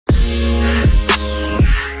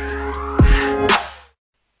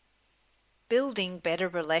building better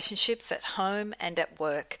relationships at home and at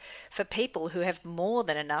work for people who have more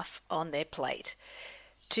than enough on their plate.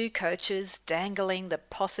 Two coaches dangling the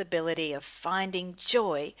possibility of finding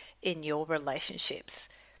joy in your relationships.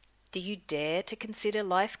 Do you dare to consider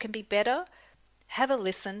life can be better? Have a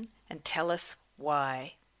listen and tell us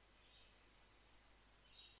why.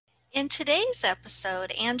 In today's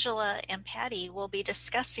episode, Angela and Patty will be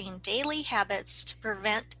discussing daily habits to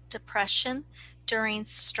prevent depression during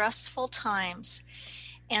stressful times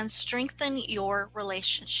and strengthen your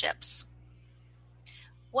relationships.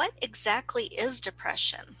 What exactly is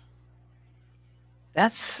depression?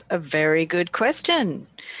 That's a very good question.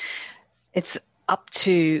 It's up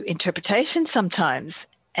to interpretation sometimes.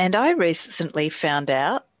 And I recently found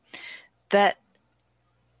out that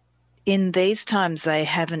in these times they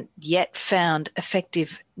haven't yet found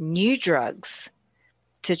effective new drugs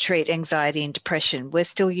to treat anxiety and depression. We're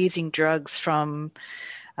still using drugs from,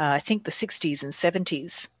 I think, the 60s and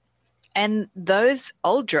 70s. And those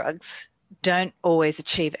old drugs don't always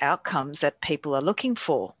achieve outcomes that people are looking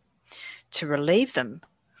for to relieve them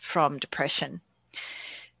from depression.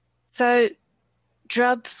 So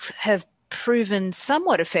drugs have proven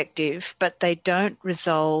somewhat effective, but they don't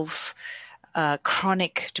resolve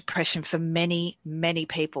chronic depression for many, many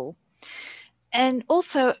people. And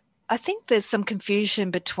also, I think there's some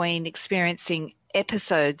confusion between experiencing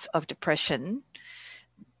episodes of depression,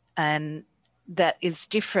 and that is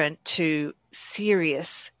different to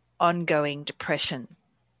serious ongoing depression.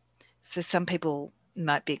 So some people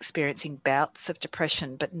might be experiencing bouts of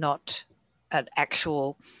depression, but not an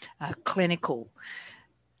actual clinical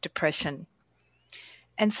depression.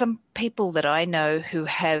 And some people that I know who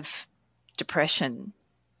have depression,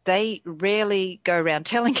 they rarely go around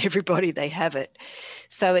telling everybody they have it.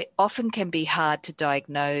 So it often can be hard to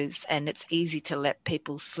diagnose, and it's easy to let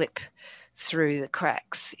people slip through the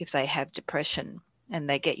cracks if they have depression, and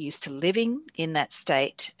they get used to living in that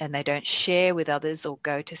state and they don't share with others or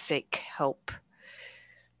go to seek help.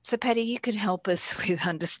 So Patty, you can help us with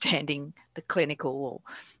understanding the clinical or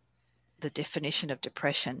the definition of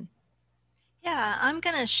depression. Yeah, I'm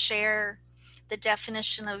going to share the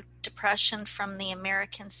definition of depression from the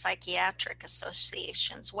American Psychiatric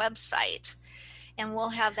Association's website, and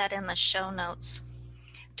we'll have that in the show notes.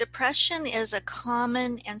 Depression is a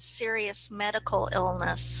common and serious medical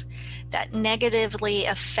illness that negatively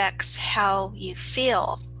affects how you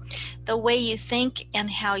feel, the way you think, and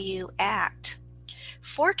how you act.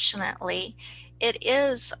 Fortunately, it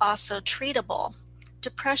is also treatable.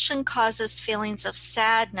 Depression causes feelings of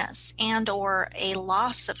sadness and or a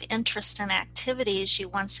loss of interest in activities you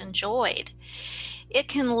once enjoyed. It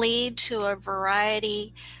can lead to a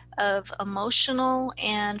variety of emotional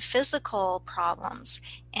and physical problems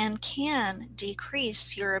and can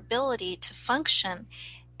decrease your ability to function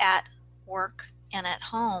at work and at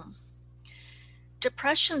home.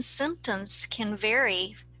 Depression symptoms can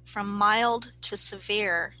vary from mild to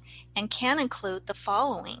severe and can include the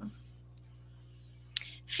following: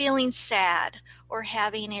 feeling sad or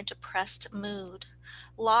having a depressed mood,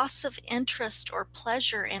 loss of interest or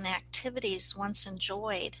pleasure in activities once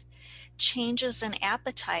enjoyed, changes in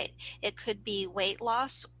appetite. It could be weight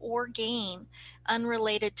loss or gain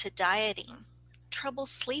unrelated to dieting, trouble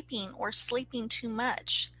sleeping or sleeping too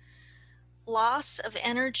much, loss of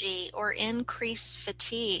energy or increased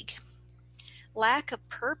fatigue, lack of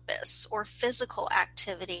purpose or physical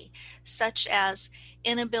activity, such as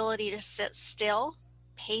inability to sit still,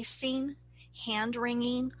 pacing, hand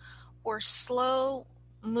wringing, or slow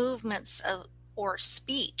movements or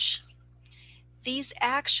speech. These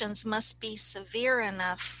actions must be severe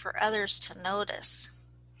enough for others to notice.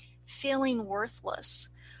 Feeling worthless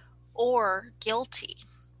or guilty,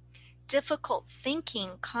 difficult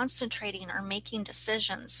thinking, concentrating, or making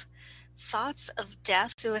decisions, thoughts of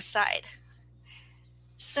death, suicide.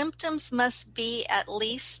 Symptoms must be at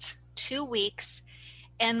least 2 weeks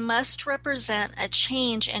and must represent a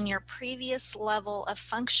change in your previous level of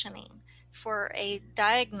functioning for a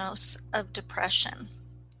diagnosis of depression.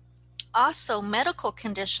 Also, medical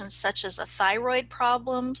conditions such as a thyroid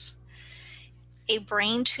problems, a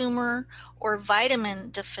brain tumor, or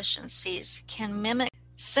vitamin deficiencies can mimic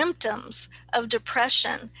symptoms of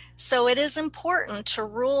depression, so it is important to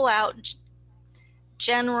rule out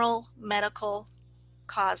general medical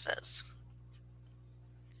causes.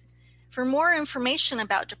 For more information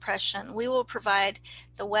about depression, we will provide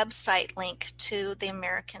the website link to the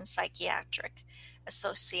American Psychiatric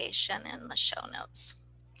Association in the show notes.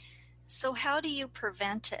 So how do you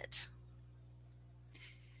prevent it?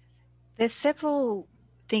 There's several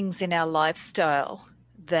things in our lifestyle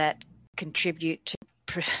that contribute to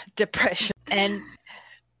depression. And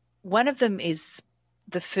one of them is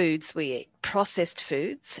the foods we eat, processed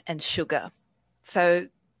foods and sugar. So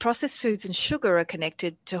processed foods and sugar are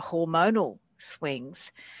connected to hormonal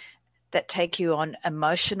swings that take you on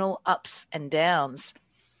emotional ups and downs,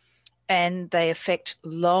 and they affect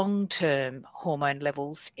long-term hormone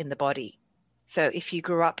levels in the body. So if you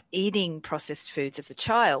grew up eating processed foods as a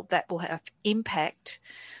child, that will have impact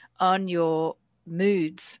on your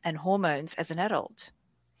moods and hormones as an adult.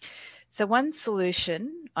 So one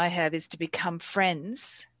solution I have is to become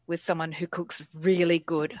friends with someone who cooks really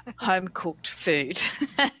good home cooked food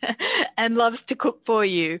and loves to cook for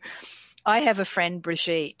you. I have a friend,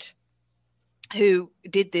 Brigitte, who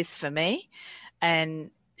did this for me,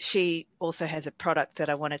 and she also has a product that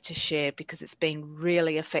I wanted to share because it's been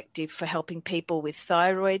really effective for helping people with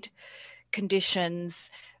thyroid conditions,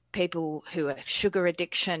 people who have sugar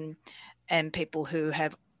addiction, and people who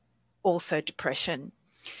have also depression.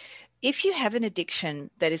 If you have an addiction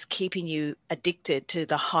that is keeping you addicted to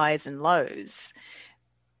the highs and lows,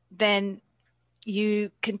 then you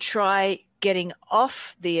can try getting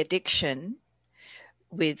off the addiction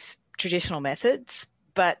with traditional methods,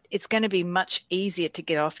 but it's going to be much easier to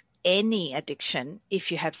get off any addiction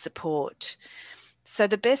if you have support. So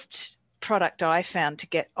the best product I found to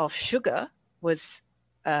get off sugar was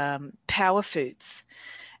power foods.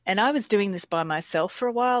 And I was doing this by myself for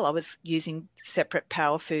a while. I was using separate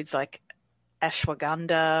power foods like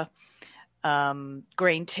ashwagandha,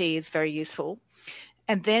 green tea is very useful.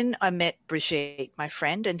 And then I met Brigitte, my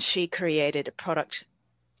friend, and she created a product,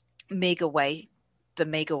 Mega Way, the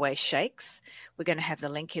Mega Way shakes. We're going to have the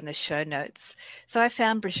link in the show notes. So I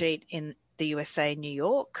found Brigitte in the USA, New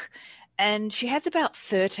York, and she has about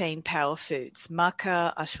 13 power foods: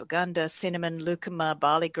 maca, ashwagandha, cinnamon, lucuma,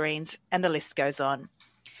 barley greens, and the list goes on.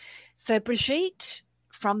 So Brigitte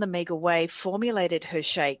from the Mega Way formulated her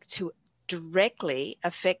shake to directly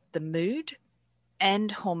affect the mood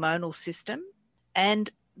and hormonal system and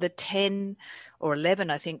the 10 or 11,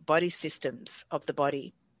 I think, body systems of the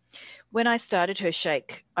body. When I started her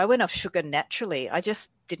shake, I went off sugar naturally. I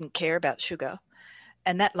just didn't care about sugar.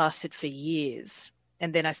 And that lasted for years.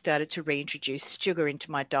 And then I started to reintroduce sugar into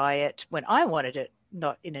my diet when I wanted it,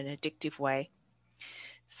 not in an addictive way.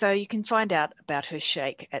 So you can find out about her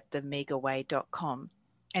shake at themegaway.com.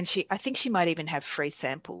 And I think she might even have free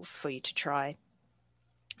samples for you to try.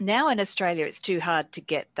 Now in Australia, it's too hard to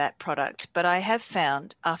get that product, but I have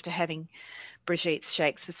found after having Brigitte's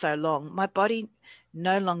shakes for so long, my body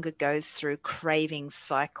no longer goes through craving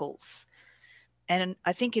cycles. And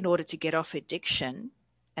I think in order to get off addiction,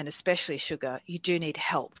 and especially sugar, you do need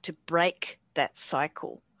help to break that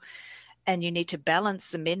cycle. And you need to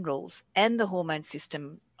balance the minerals and the hormone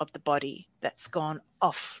system of the body that's gone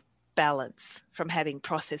off balance from having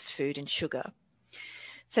processed food and sugar.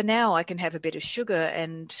 So now I can have a bit of sugar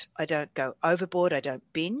and I don't go overboard, I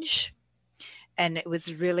don't binge. And it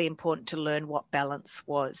was really important to learn what balance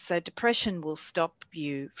was. So depression will stop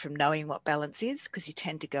you from knowing what balance is because you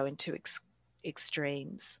tend to go into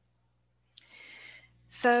extremes.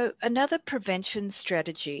 So another prevention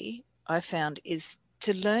strategy I found is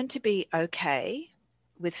to learn to be okay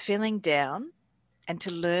with feeling down and to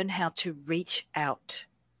learn how to reach out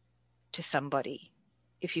to somebody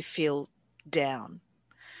if you feel down.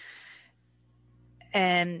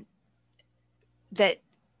 And that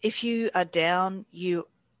if you are down, you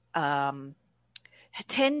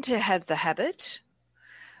tend to have the habit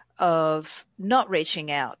of not reaching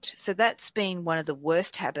out. So that's been one of the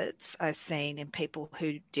worst habits I've seen in people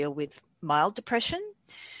who deal with mild depression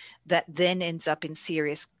that then ends up in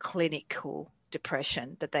serious clinical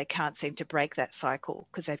depression, that they can't seem to break that cycle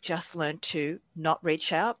because they've just learned to not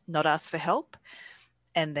reach out, not ask for help,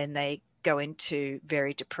 and then they go into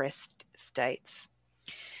very depressed states.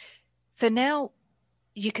 So now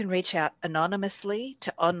you can reach out anonymously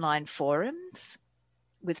to online forums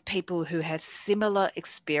with people who have similar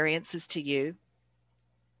experiences to you.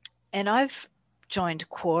 And I've joined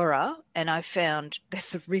Quora and I found there's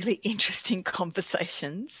some really interesting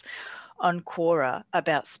conversations on Quora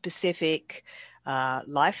about specific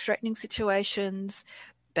life-threatening situations,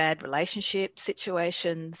 bad relationship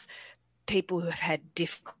situations, people who have had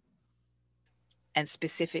difficult and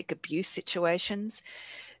specific abuse situations.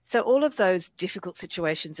 So all of those difficult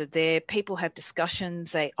situations are there. People have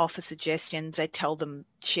discussions, they offer suggestions, they tell them,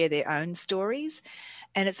 share their own stories.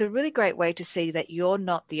 And it's a really great way to see that you're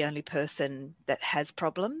not the only person that has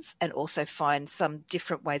problems, and also find some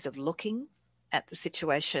different ways of looking at the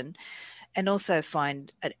situation, and also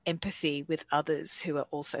find an empathy with others who are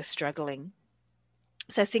also struggling.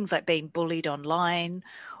 So things like being bullied online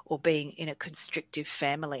or being in a constrictive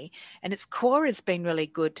family. And Quora has been really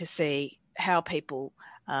good to see how people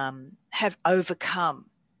have overcome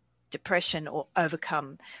depression or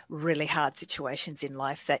overcome really hard situations in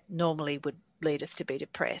life that normally would lead us to be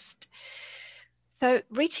depressed. So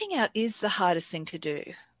reaching out is the hardest thing to do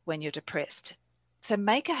when you're depressed. So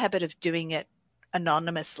make a habit of doing it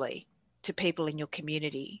anonymously to people in your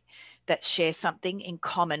community that share something in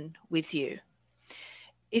common with you.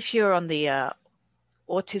 If you're on the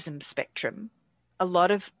autism spectrum, a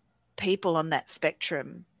lot of people on that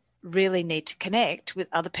spectrum really need to connect with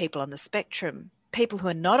other people on the spectrum. People who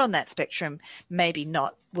are not on that spectrum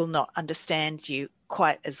will not understand you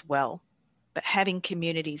quite as well. But having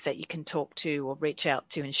communities that you can talk to or reach out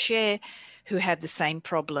to and share who have the same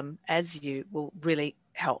problem as you will really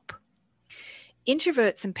help.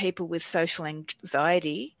 Introverts and people with social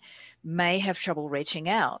anxiety may have trouble reaching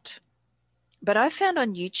out. But I found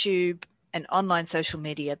on YouTube and online social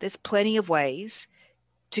media, there's plenty of ways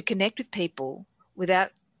to connect with people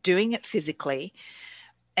without doing it physically.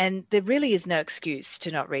 And there really is no excuse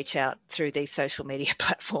to not reach out through these social media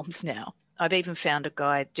platforms now. I've even found a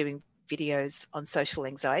guy doing videos on social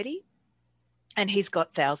anxiety, and he's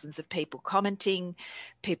got thousands of people commenting,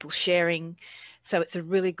 people sharing. So it's a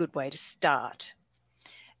really good way to start.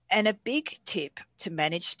 And a big tip to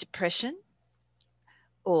manage depression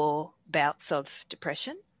or bouts of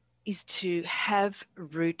depression is to have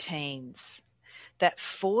routines that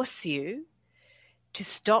force you to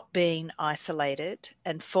stop being isolated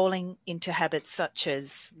and falling into habits such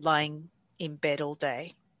as lying in bed all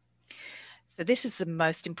day. So this is the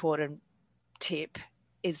most important tip,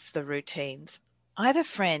 is the routines. I have a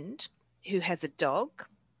friend who has a dog,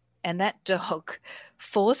 and that dog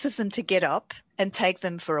forces them to get up and take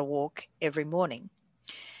them for a walk every morning.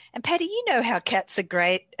 And Patty, you know how cats are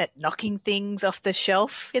great at knocking things off the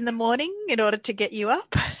shelf in the morning in order to get you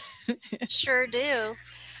up. Sure do.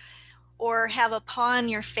 Or have a paw on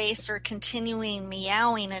your face or continuing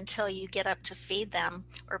meowing until you get up to feed them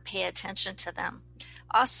or pay attention to them.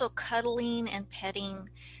 Also, cuddling and petting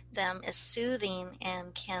them is soothing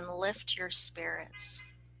and can lift your spirits.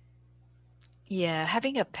 Yeah,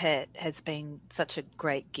 having a pet has been such a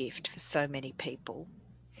great gift for so many people.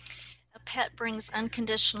 A pet brings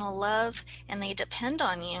unconditional love and they depend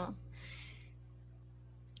on you.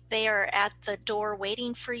 They are at the door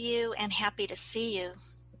waiting for you and happy to see you.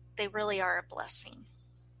 They really are a blessing.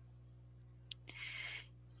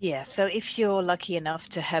 Yeah, so if you're lucky enough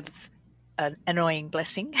to have an annoying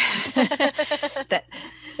blessing, that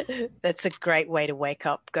that's a great way to wake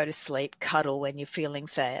up, go to sleep, cuddle when you're feeling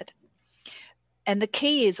sad. And the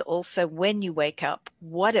key is also when you wake up,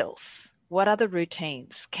 what else? What other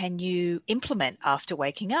routines can you implement after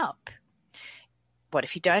waking up? What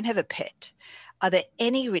if you don't have a pet? Are there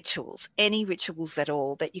any rituals at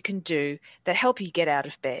all that you can do that help you get out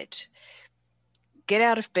of bed? Get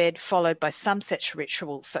out of bed followed by some such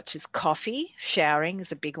rituals such as coffee, showering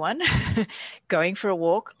is a big one, going for a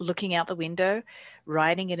walk, looking out the window,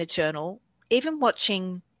 writing in a journal, even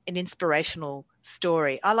watching an inspirational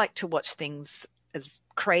story. I like to watch things as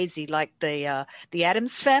crazy like the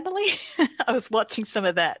Addams Family. I was watching some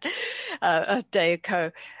of that a day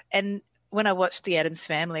ago, and when I watched the Addams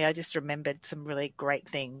Family, I just remembered some really great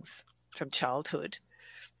things from childhood.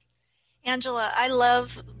 Angela, I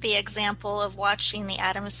love the example of watching the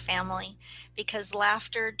Addams Family because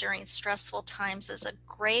laughter during stressful times is a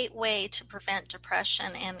great way to prevent depression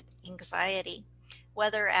and anxiety,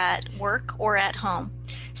 whether at work or at home.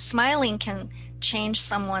 Smiling can change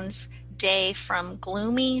someone's day from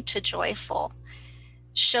gloomy to joyful.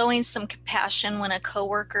 Showing some compassion when a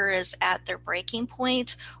coworker is at their breaking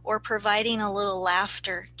point or providing a little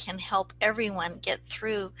laughter can help everyone get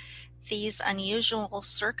through these unusual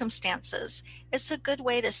circumstances. It's a good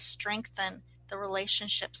way to strengthen the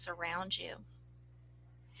relationships around you.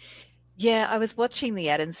 Yeah, I was watching the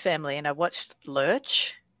Addams Family and I watched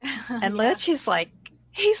Lurch, and Yeah. Lurch is like,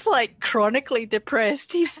 he's like chronically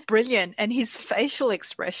depressed. He's brilliant, and his facial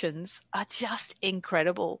expressions are just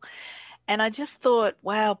incredible. And I just thought,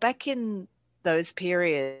 wow, back in those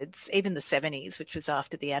periods, even the 70s, which was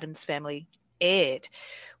after the Addams Family aired,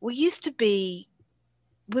 we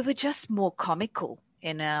were just more comical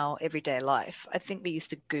in our everyday life. I think we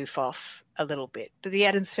used to goof off a little bit, but the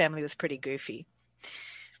Addams Family was pretty goofy.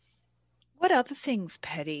 What other things,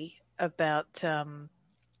 Patty, about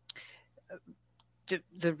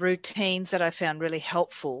the routines that I found really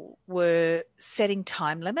helpful were setting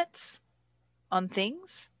time limits on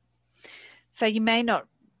things? So you may not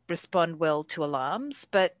respond well to alarms,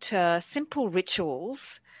 but simple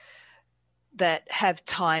rituals that have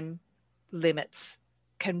time limits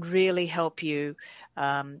can really help you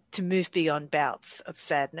to move beyond bouts of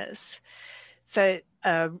sadness. So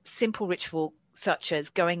a simple ritual such as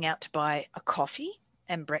going out to buy a coffee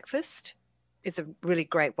and breakfast is a really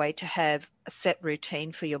great way to have a set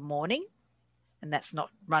routine for your morning, and that's not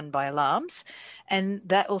run by alarms. And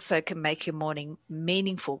that also can make your morning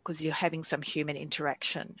meaningful because you're having some human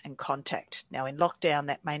interaction and contact. Now, in lockdown,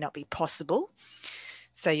 that may not be possible.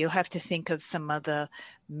 So you'll have to think of some other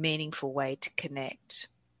meaningful way to connect.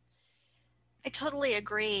 I totally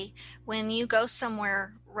agree. When you go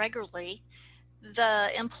somewhere regularly, the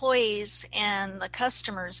employees and the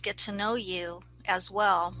customers get to know you as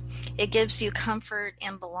well. It gives you comfort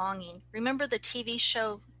and belonging. Remember the TV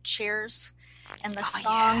show Cheers and the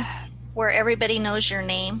song where everybody knows your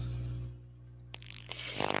name?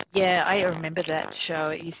 Yeah, I remember that show.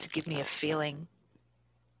 It used to give me a feeling.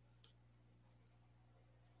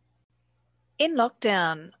 In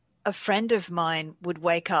lockdown, a friend of mine would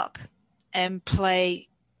wake up and play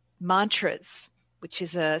mantras, which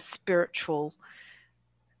is a spiritual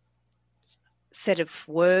set of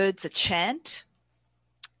words, a chant.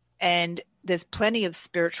 And there's plenty of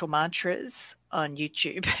spiritual mantras on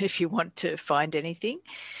YouTube if you want to find anything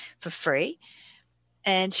for free.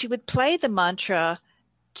 And she would play the mantra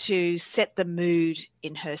to set the mood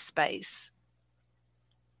in her space.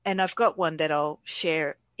 And I've got one that I'll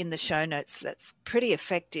share in the show notes that's pretty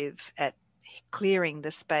effective at clearing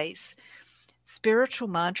the space. Spiritual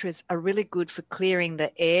mantras are really good for clearing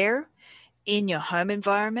the air in your home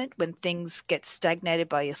environment when things get stagnated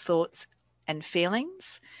by your thoughts and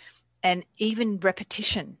feelings. And even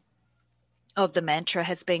repetition of the mantra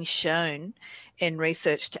has been shown in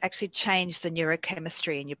research to actually change the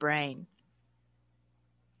neurochemistry in your brain.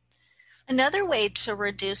 Another way to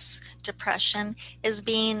reduce depression is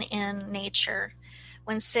being in nature.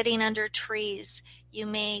 When sitting under trees, you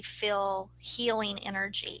may feel healing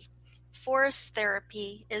energy. Forest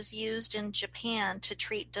therapy is used in Japan to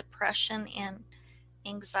treat depression and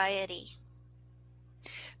anxiety.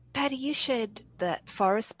 Patty, you shared that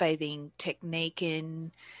forest bathing technique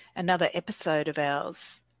in another episode of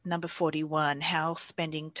ours, number 41, how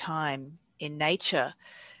spending time in nature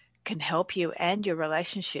can help you and your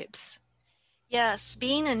relationships. Yes,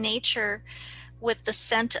 being in nature with the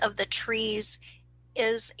scent of the trees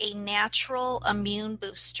is a natural immune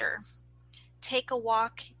booster. Take a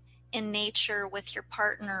walk in nature with your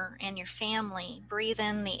partner and your family. Breathe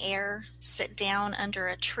in the air, sit down under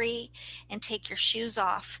a tree, and take your shoes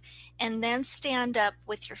off. And then stand up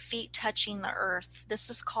with your feet touching the earth. This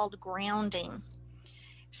is called grounding.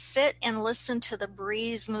 Sit and listen to the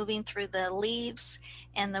breeze moving through the leaves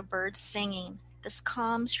and the birds singing. This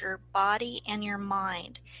calms your body and your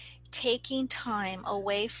mind, taking time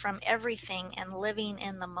away from everything and living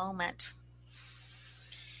in the moment.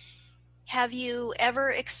 Have you ever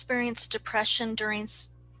experienced depression during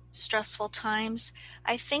stressful times?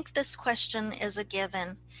 I think this question is a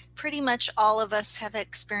given. Pretty much all of us have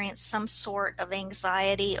experienced some sort of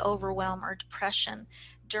anxiety, overwhelm, or depression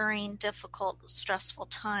during difficult, stressful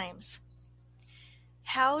times.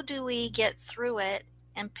 How do we get through it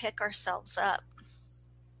and pick ourselves up?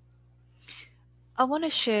 I want to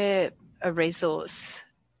share a resource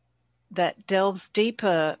that delves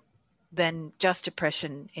deeper than just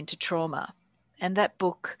depression into trauma. And that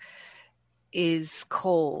book is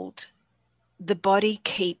called The Body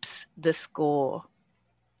Keeps the Score.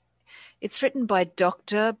 It's written by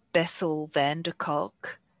Dr. Bessel van der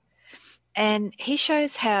Kolk, and he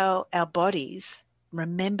shows how our bodies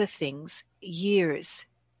remember things years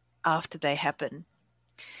after they happen,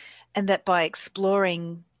 and that by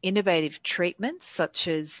exploring innovative treatments such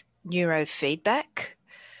as neurofeedback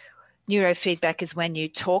is when you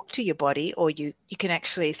talk to your body, or you can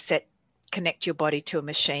actually connect your body to a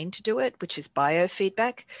machine to do it, which is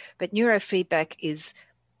biofeedback. But neurofeedback is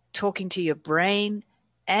talking to your brain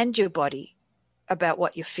and your body about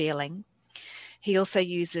what you're feeling. He also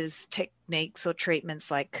uses techniques or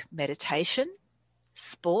treatments like meditation,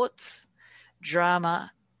 sports,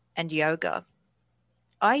 drama, and yoga.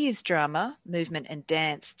 I use drama, movement, and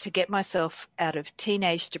dance to get myself out of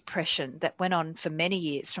teenage depression that went on for many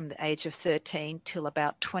years from the age of 13 till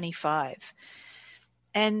about 25.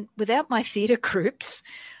 And without my theatre groups,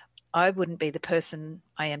 I wouldn't be the person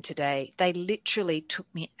I am today. They literally took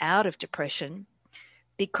me out of depression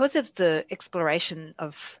because of the exploration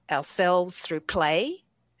of ourselves through play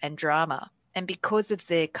and drama, and because of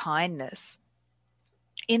their kindness.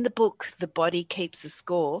 In the book, The Body Keeps the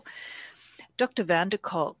Score, Dr. van der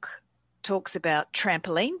Kolk talks about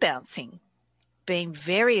trampoline bouncing being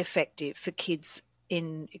very effective for kids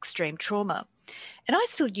in extreme trauma. And I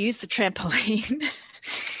still use the trampoline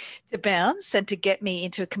to bounce and to get me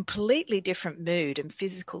into a completely different mood and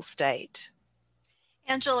physical state.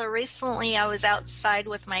 Angela, recently I was outside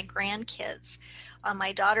with my grandkids on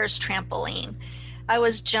my daughter's trampoline. I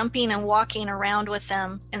was jumping and walking around with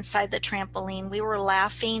them inside the trampoline. We were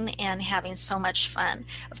laughing and having so much fun.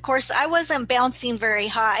 Of course, I wasn't bouncing very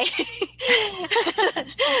high,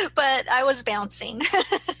 but I was bouncing.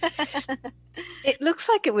 It looks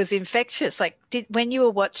like it was infectious. Like, when you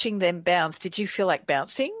were watching them bounce, did you feel like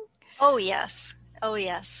bouncing? Oh yes. Oh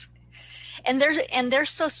yes. And they're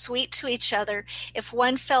so sweet to each other. If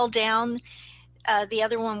one fell down, the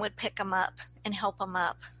other one would pick them up and help them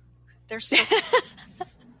up. They're so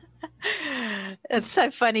It's so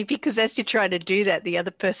funny because as you're trying to do that, the other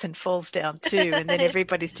person falls down too, and then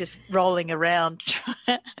everybody's just rolling around.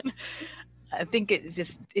 I think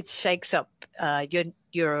it shakes up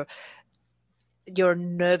your your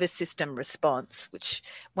nervous system response, which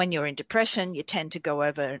when you're in depression, you tend to go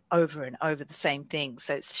over and over and over the same thing.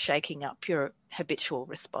 So it's shaking up your habitual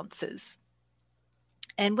responses.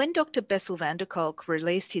 And when Dr. Bessel van der Kolk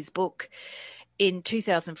released his book in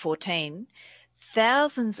 2014,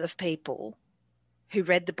 thousands of people who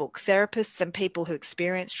read the book, therapists and people who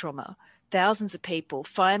experienced trauma, thousands of people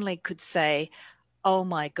finally could say, oh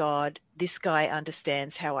my God, this guy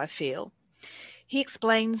understands how I feel. He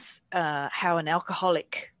explains how an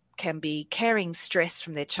alcoholic can be carrying stress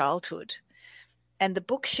from their childhood. And the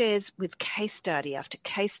book shares with case study after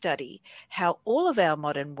case study how all of our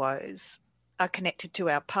modern woes are connected to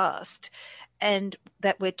our past, and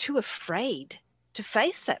that we're too afraid to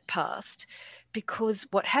face that past because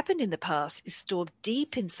what happened in the past is stored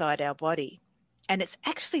deep inside our body, and it's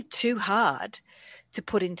actually too hard to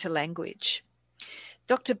put into language.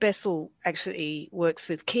 Dr. Bessel actually works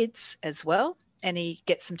with kids as well, and he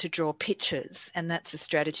gets them to draw pictures, and that's a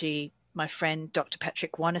strategy my friend Dr.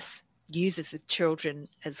 Patrick Wanis uses with children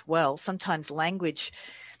as well. Sometimes language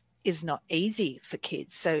is not easy for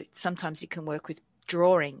kids, so sometimes you can work with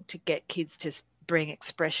drawing to get kids to bring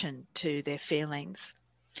expression to their feelings.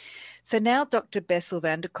 So now Dr. Bessel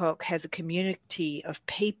van der Kolk has a community of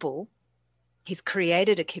people. He's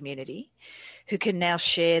created a community who can now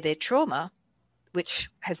share their trauma, which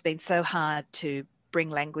has been so hard to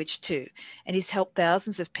bring language to. And he's helped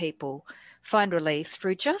thousands of people find relief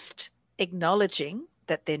through just acknowledging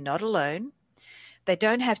that they're not alone. They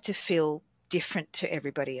don't have to feel different to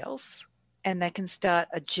everybody else, and they can start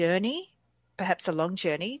a journey, perhaps a long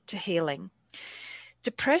journey, to healing.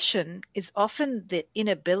 Depression is often the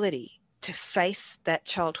inability to face that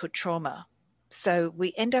childhood trauma. So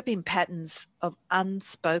we end up in patterns of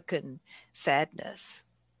unspoken sadness.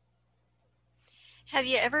 Have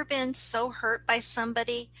you ever been so hurt by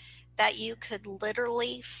somebody that you could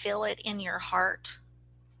literally feel it in your heart?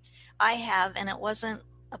 I have, and it wasn't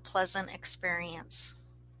a pleasant experience.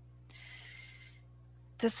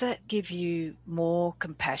 Does that give you more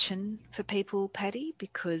compassion for people, Patty,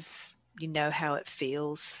 because you know how it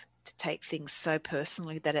feels to take things so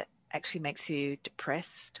personally that it actually makes you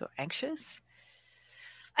depressed or anxious?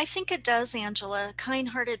 I think it does, Angela.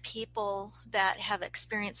 Kind-hearted people that have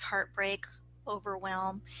experienced heartbreak,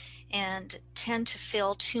 overwhelm, and tend to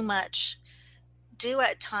feel too much do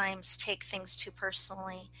at times take things too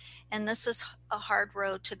personally. And this is a hard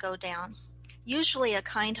road to go down. Usually a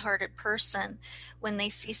kind-hearted person, when they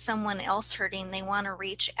see someone else hurting, they want to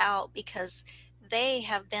reach out because they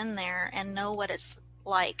have been there and know what it's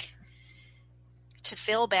like to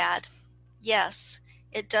feel bad. Yes,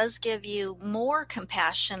 it does give you more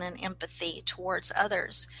compassion and empathy towards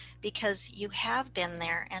others because you have been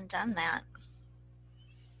there and done that.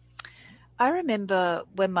 I remember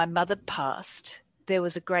when my mother passed, there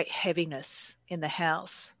was a great heaviness in the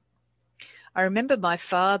house. I remember my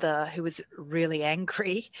father, who was really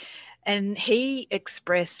angry, and he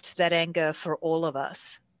expressed that anger for all of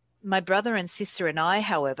us. My brother and sister and I,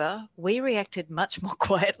 however, we reacted much more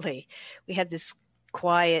quietly. We had this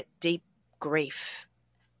quiet, deep grief.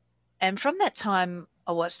 And from that time,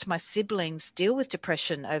 I watched my siblings deal with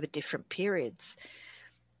depression over different periods.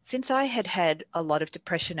 Since I had had a lot of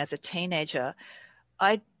depression as a teenager,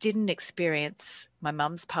 I didn't experience my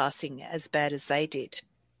mum's passing as bad as they did.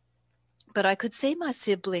 But I could see my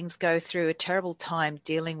siblings go through a terrible time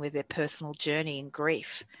dealing with their personal journey and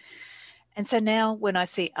grief. And so now when I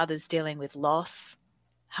see others dealing with loss,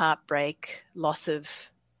 heartbreak, loss of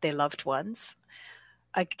their loved ones,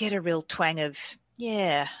 I get a real twang of,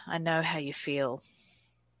 yeah, I know how you feel.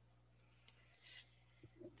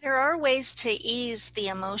 There are ways to ease the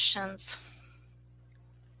emotions.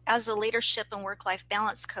 As a leadership and work-life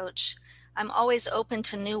balance coach, I'm always open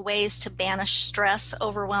to new ways to banish stress,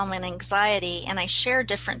 overwhelm, and anxiety, and I share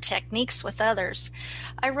different techniques with others.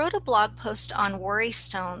 I wrote a blog post on worry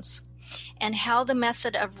stones and how the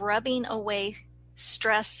method of rubbing away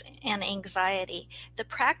stress, and anxiety. The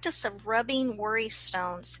practice of rubbing worry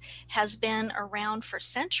stones has been around for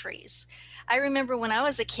centuries. I remember when I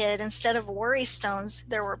was a kid, instead of worry stones,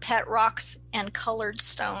 there were pet rocks and colored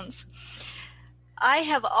stones. I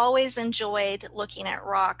have always enjoyed looking at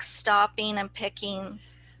rocks, stopping and picking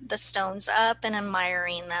the stones up and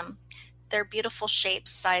admiring them, their beautiful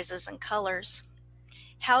shapes, sizes, and colors.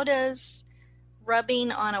 How does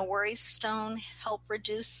rubbing on a worry stone help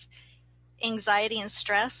reduce anxiety and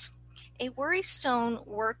stress? A worry stone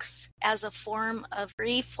works as a form of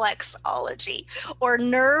reflexology or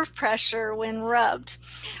nerve pressure when rubbed.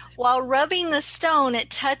 While rubbing the stone,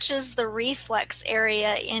 it touches the reflex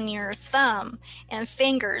area in your thumb and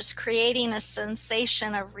fingers, creating a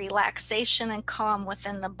sensation of relaxation and calm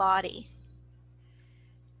within the body.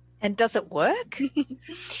 And does it work?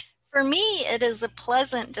 For me, it is a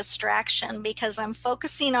pleasant distraction because I'm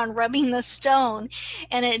focusing on rubbing the stone,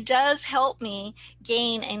 and it does help me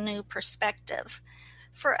gain a new perspective.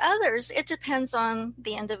 For others, it depends on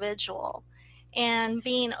the individual and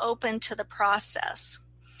being open to the process.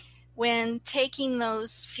 When taking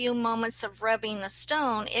those few moments of rubbing the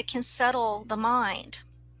stone, it can settle the mind.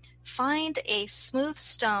 Find a smooth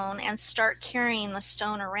stone and start carrying the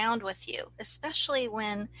stone around with you, especially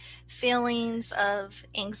when feelings of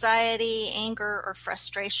anxiety, anger, or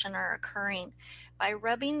frustration are occurring. By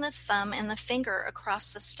rubbing the thumb and the finger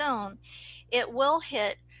across the stone, it will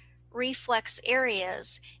hit reflex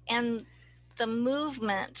areas, and the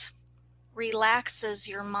movement relaxes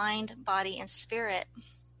your mind, body, and spirit.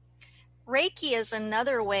 Reiki is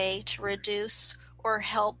another way to reduce or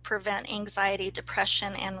help prevent anxiety,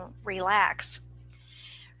 depression, and relax.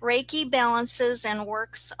 Reiki balances and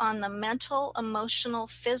works on the mental, emotional,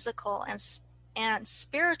 physical, and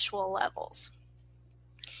spiritual levels.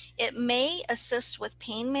 It may assist with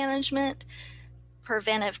pain management,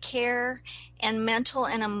 preventive care, and mental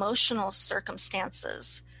and emotional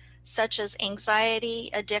circumstances, such as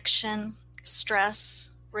anxiety, addiction,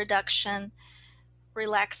 stress reduction,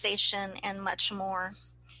 relaxation, and much more.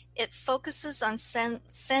 It focuses on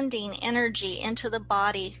sending energy into the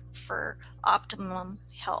body for optimum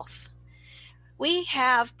health. We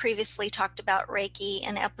have previously talked about Reiki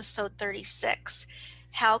in episode 36.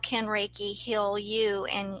 How can Reiki heal you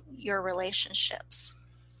and your relationships?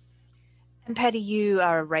 And Patty, you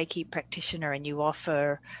are a Reiki practitioner and you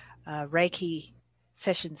offer Reiki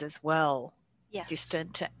sessions as well, Yes.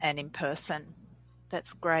 Distant and in person.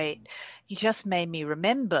 That's great. You just made me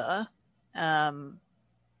remember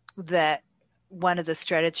that one of the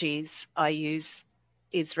strategies I use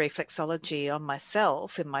is reflexology on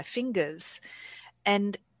myself in my fingers.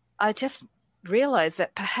 And I just realized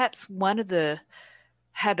that perhaps one of the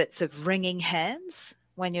habits of wringing hands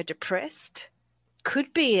when you're depressed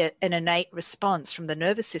could be an innate response from the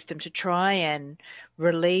nervous system to try and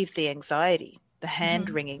relieve the anxiety, the hand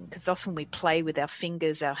wringing, because often we play with our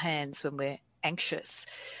fingers, our hands when we're anxious,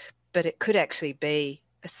 but it could actually be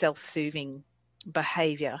a self-soothing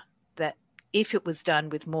behavior that if it was done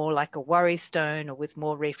with more like a worry stone or with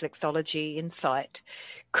more reflexology insight,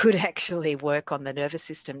 could actually work on the nervous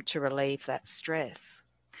system to relieve that stress.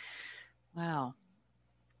 Wow.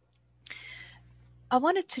 I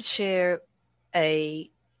wanted to share a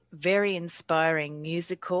very inspiring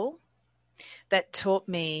musical that taught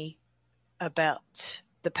me about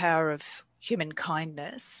the power of human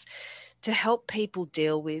kindness to help people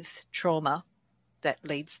deal with trauma that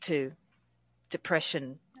leads to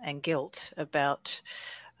depression and guilt about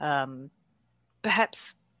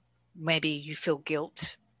perhaps maybe you feel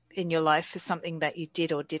guilt in your life for something that you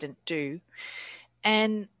did or didn't do.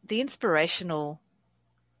 And the inspirational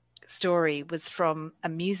story was from a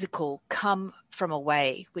musical, Come From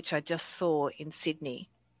Away, which I just saw in Sydney.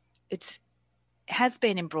 It has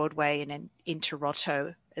been in Broadway and in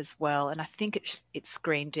Toronto as well, and I think it's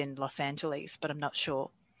screened in Los Angeles, but I'm not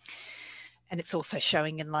sure. And it's also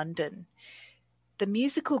showing in London. The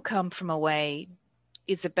musical Come From Away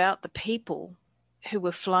is about the people who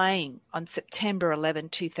were flying on September 11,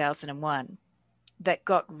 2001, that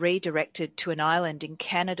got redirected to an island in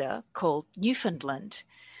Canada called Newfoundland.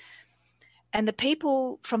 And the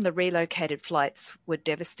people from the relocated flights were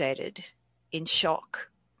devastated, in shock.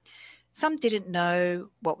 Some didn't know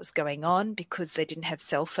what was going on because they didn't have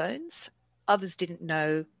cell phones. Others didn't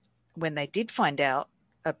know when they did find out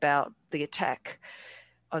about the attack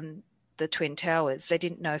on the Twin Towers. They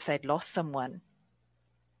didn't know if they'd lost someone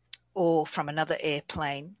or from another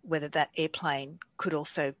airplane, whether that airplane could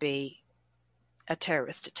also be a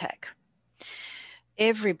terrorist attack.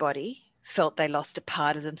 Everybody felt they lost a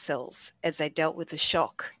part of themselves as they dealt with the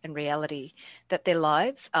shock and reality that their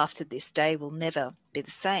lives after this day will never be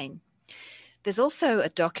the same. There's also a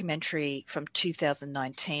documentary from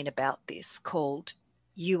 2019 about this called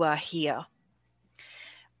You Are Here.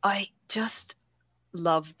 I just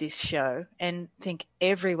love this show and think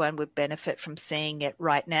everyone would benefit from seeing it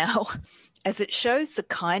right now, as it shows the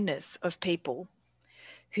kindness of people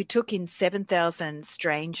who took in 7,000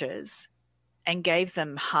 strangers and gave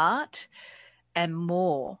them heart and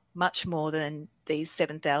more, much more than these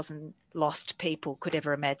 7,000 lost people could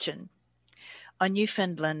ever imagine. On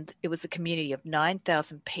Newfoundland, it was a community of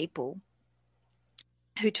 9,000 people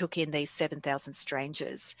who took in these 7,000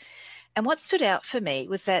 strangers. And what stood out for me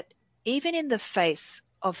was that even in the face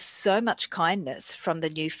of so much kindness from the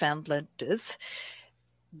Newfoundlanders,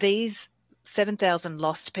 these 7,000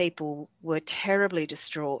 lost people were terribly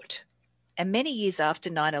distraught. And many years after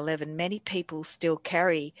 9/11, many people still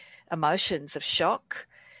carry emotions of shock,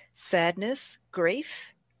 sadness,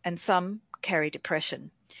 grief, and some carry depression.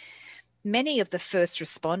 Many of the first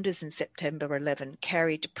responders in September 11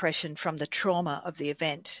 carry depression from the trauma of the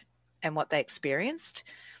event and what they experienced,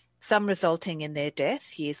 some resulting in their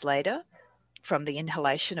death years later from the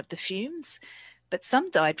inhalation of the fumes, but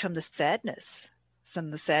some died from the sadness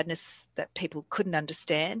that people couldn't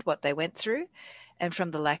understand what they went through, and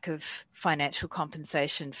from the lack of financial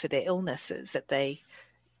compensation for their illnesses that they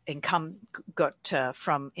got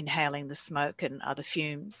from inhaling the smoke and other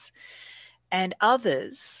fumes. And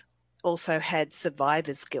others also had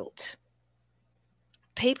survivor's guilt.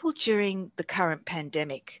 People during the current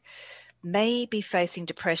pandemic may be facing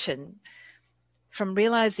depression from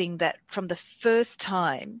realizing that for the first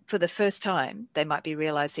time, they might be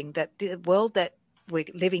realizing that the world that we're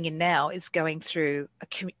living in now is going through a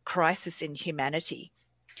crisis in humanity.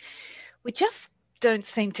 We just don't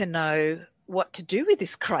seem to know what to do with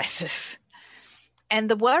this crisis. And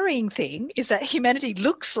the worrying thing is that humanity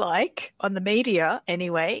looks like, on the media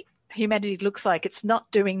anyway, humanity looks like it's not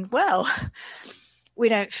doing well. We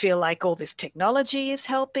don't feel like all this technology is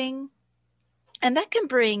helping. And that can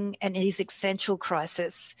bring an existential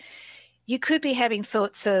crisis. You could be having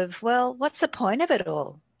thoughts of, well, what's the point of it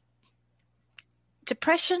all?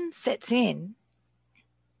 Depression sets in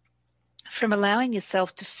from allowing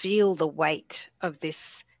yourself to feel the weight of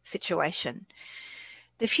this situation.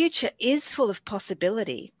 The future is full of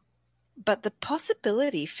possibility, but the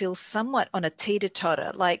possibility feels somewhat on a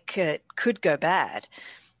teeter-totter, like it could go bad,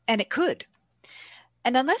 and it could.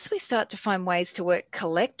 And unless we start to find ways to work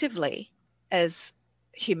collectively as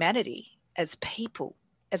humanity, as people,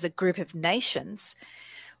 as a group of nations,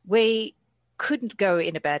 we couldn't go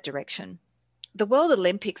in a bad direction. The World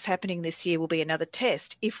Olympics happening this year will be another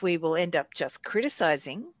test if we will end up just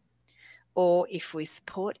criticizing or if we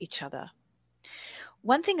support each other.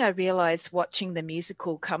 One thing I realized watching the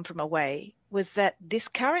musical Come From Away was that this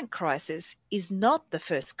current crisis is not the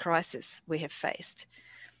first crisis we have faced.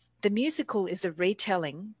 The musical is a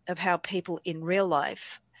retelling of how people in real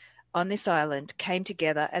life on this island came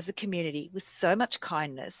together as a community with so much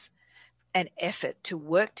kindness and effort to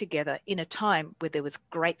work together in a time where there was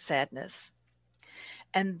great sadness.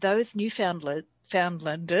 And those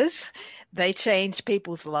Newfoundlanders, they changed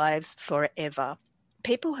people's lives forever.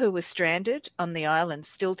 People who were stranded on the island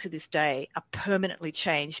still to this day are permanently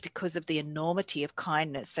changed because of the enormity of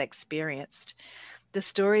kindness they experienced. The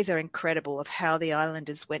stories are incredible of how the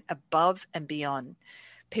islanders went above and beyond.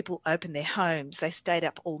 People opened their homes. They stayed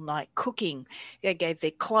up all night cooking. They gave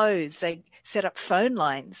their clothes. They set up phone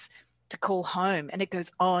lines to call home, and it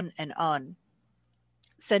goes on and on.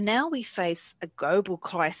 So now we face a global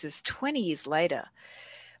crisis 20 years later.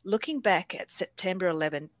 Looking back at September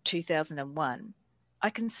 11, 2001, I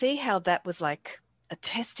can see how that was like a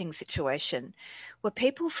testing situation where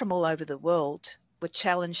people from all over the world were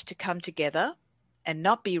challenged to come together and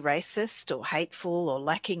not be racist or hateful or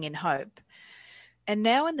lacking in hope. And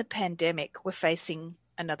now in the pandemic, we're facing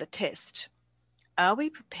another test. Are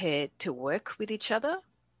we prepared to work with each other?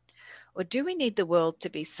 Or do we need the world to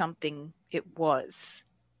be something it was,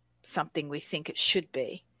 something we think it should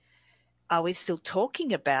be? Are we still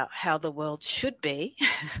talking about how the world should be?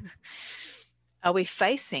 Are we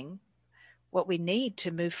facing what we need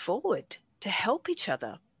to move forward, to help each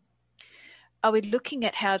other? Are we looking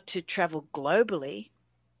at how to travel globally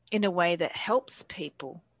in a way that helps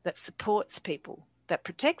people, that supports people, that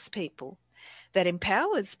protects people, that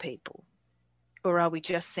empowers people? Or are we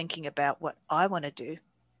just thinking about what I want to do?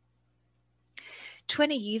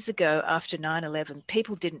 20 years ago, after 9/11,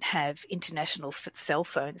 people didn't have international cell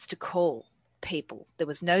phones to call people. There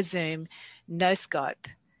was no Zoom, no Skype.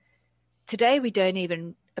 Today, we don't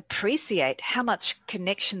even appreciate how much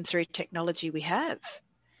connection through technology we have.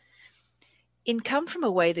 In Come From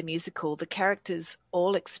Away, the musical, the characters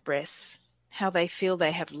all express how they feel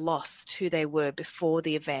they have lost who they were before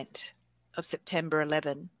the event of September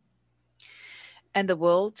 11. And the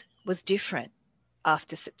world was different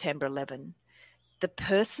after September 11. The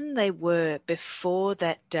person they were before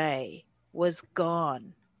that day was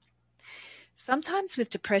gone. Sometimes with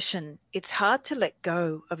depression, it's hard to let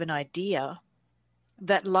go of an idea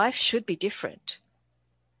that life should be different.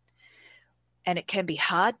 And it can be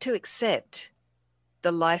hard to accept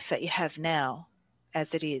the life that you have now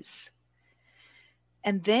as it is.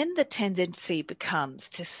 And then the tendency becomes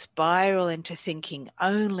to spiral into thinking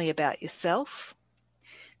only about yourself,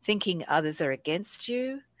 thinking others are against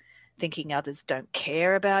you, thinking others don't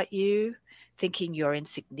care about you, thinking you're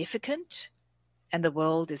insignificant, and the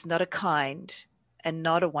world is not a kind and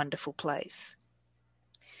not a wonderful place.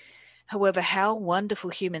 However, how wonderful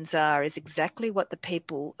humans are is exactly what the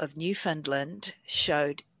people of Newfoundland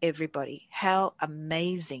showed everybody, how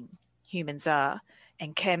amazing humans are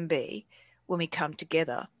and can be when we come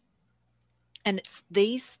together. And it's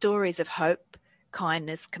these stories of hope,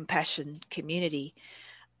 kindness, compassion, community,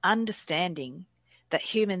 understanding that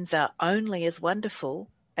humans are only as wonderful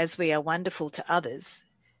as we are wonderful to others,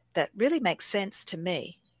 that really makes sense to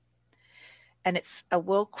me. And it's a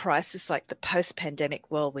world crisis like the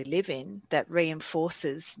post-pandemic world we live in that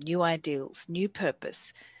reinforces new ideals, new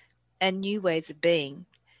purpose, and new ways of being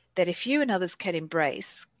that if you and others can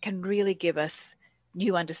embrace, can really give us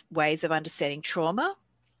new ways of understanding trauma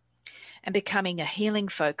and becoming a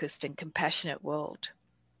healing-focused and compassionate world.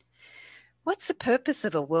 What's the purpose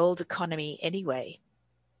of a world economy anyway?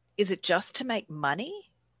 Is it just to make money?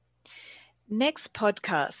 Next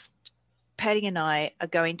podcast, Patty and I are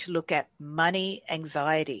going to look at money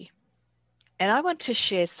anxiety. And I want to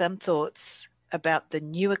share some thoughts about the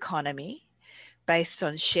new economy based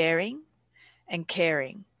on sharing and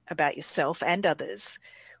caring about yourself and others,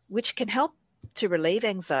 which can help to relieve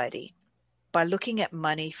anxiety by looking at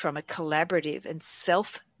money from a collaborative and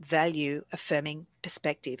self-value affirming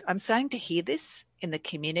perspective. I'm starting to hear this in the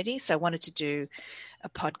community, so I wanted to do a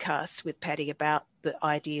podcast with Patty about the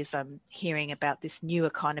ideas I'm hearing about this new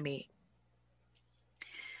economy.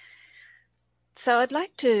 So I'd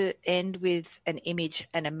like to end with an image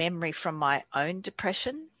and a memory from my own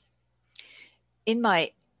depression. In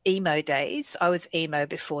my emo days, I was emo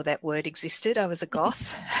before that word existed. I was a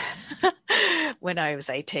goth. When I was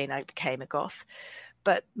 18, I became a goth.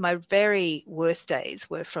 But my very worst days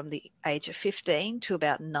were from the age of 15 to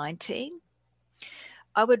about 19.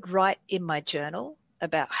 I would write in my journal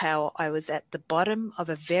about how I was at the bottom of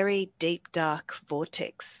a very deep, dark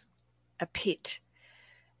vortex, a pit.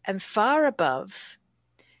 And far above,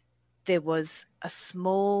 there was a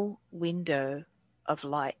small window of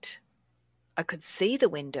light. I could see the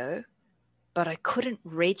window, but I couldn't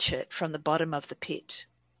reach it from the bottom of the pit.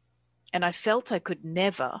 And I felt I could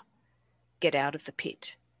never get out of the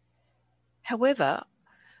pit. However,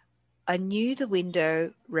 I knew the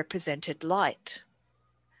window represented light,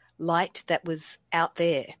 light that was out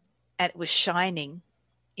there, and it was shining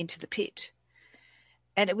into the pit.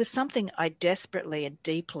 And it was something I desperately and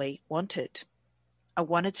deeply wanted. I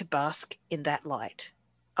wanted to bask in that light.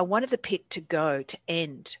 I wanted the pit to go, to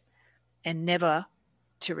end, and never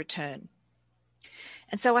to return.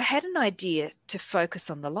 And so I had an idea to focus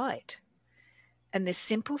on the light. And this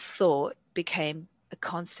simple thought became a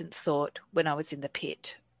constant thought when I was in the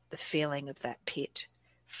pit, the feeling of that pit.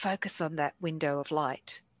 Focus on that window of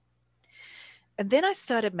light. And then I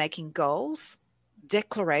started making goals,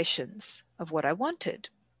 declarations of what I wanted.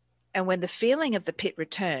 And when the feeling of the pit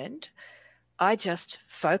returned, I just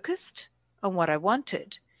focused on what I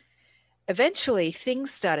wanted. Eventually,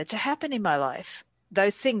 things started to happen in my life,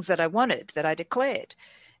 those things that I wanted, that I declared.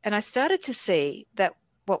 And I started to see that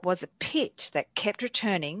what was a pit that kept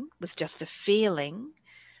returning was just a feeling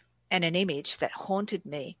and an image that haunted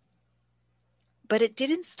me. But it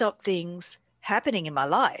didn't stop things happening in my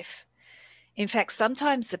life. In fact,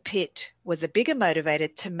 sometimes the pit was a bigger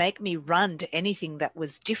motivator to make me run to anything that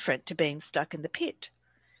was different to being stuck in the pit.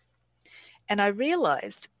 And I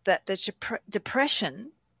realized that the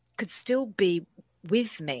depression could still be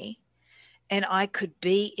with me and I could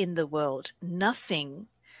be in the world. Nothing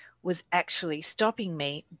was actually stopping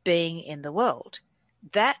me being in the world.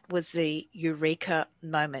 That was the eureka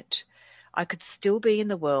moment. I could still be in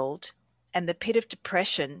the world, and the pit of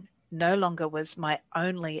depression no longer was my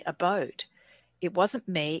only abode. It wasn't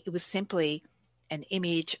me. It was simply an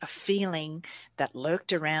image, a feeling that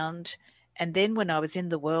lurked around. And then when I was in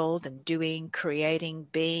the world and doing, creating,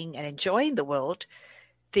 being, and enjoying the world,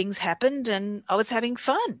 things happened and I was having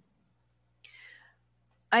fun.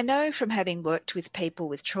 I know from having worked with people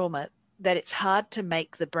with trauma that it's hard to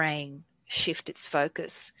make the brain shift its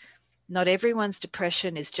focus. Not everyone's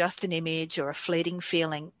depression is just an image or a fleeting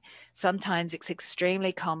feeling. Sometimes it's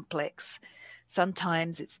extremely complex.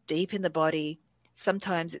 Sometimes it's deep in the body.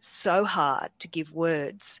 Sometimes it's so hard to give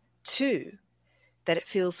words to that it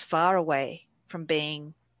feels far away from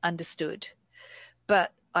being understood.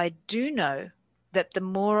 But I do know that the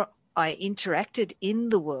more I interacted in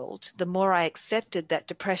the world, the more I accepted that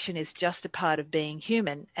depression is just a part of being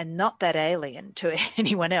human and not that alien to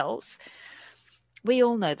anyone else. We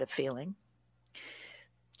all know the feeling.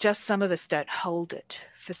 Just some of us don't hold it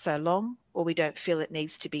for so long, or we don't feel it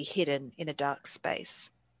needs to be hidden in a dark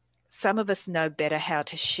space. Some of us know better how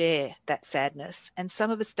to share that sadness, and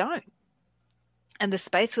some of us don't. And the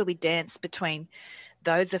space where we dance between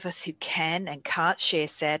those of us who can and can't share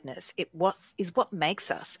sadness, is what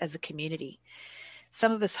makes us as a community.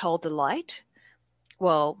 Some of us hold the light,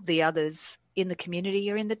 while the others in the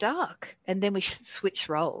community are in the dark, and then we switch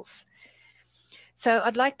roles. So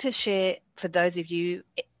I'd like to share, for those of you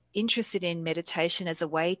interested in meditation as a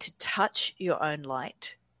way to touch your own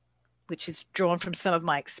light, which is drawn from some of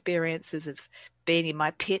my experiences of being in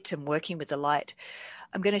my pit and working with the light,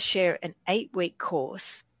 I'm going to share an 8-week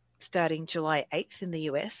course starting July 8th in the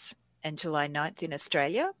US and July 9th in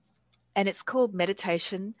Australia. And it's called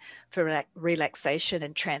Meditation for Relaxation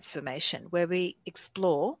and Transformation, where we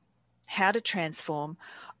explore how to transform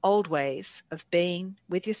old ways of being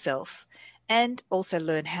with yourself and also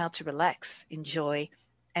learn how to relax, enjoy,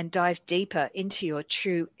 and dive deeper into your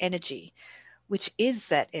true energy, which is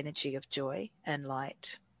that energy of joy and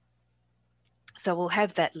light. So we'll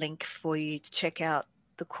have that link for you to check out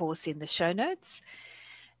the course in the show notes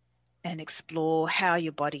and explore how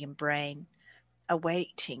your body and brain are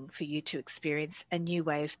waiting for you to experience a new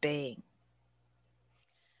way of being.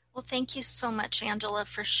 Well, thank you so much, Angela,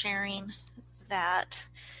 for sharing that.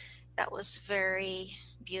 That was very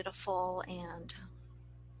beautiful, and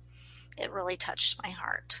it really touched my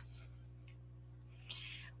heart.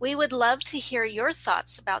 We would love to hear your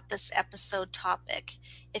thoughts about this episode topic.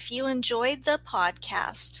 If you enjoyed the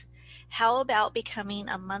podcast, how about becoming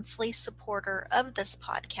a monthly supporter of this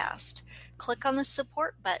podcast? Click on the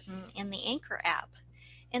support button in the Anchor app.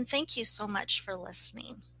 And thank you so much for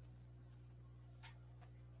listening.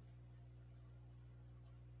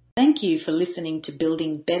 Thank you for listening to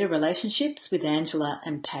Building Better Relationships with Angela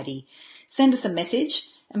and Patty. Send us a message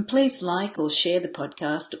and please like or share the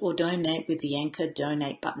podcast or donate with the Anchor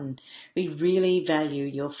donate button. We really value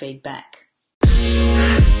your feedback.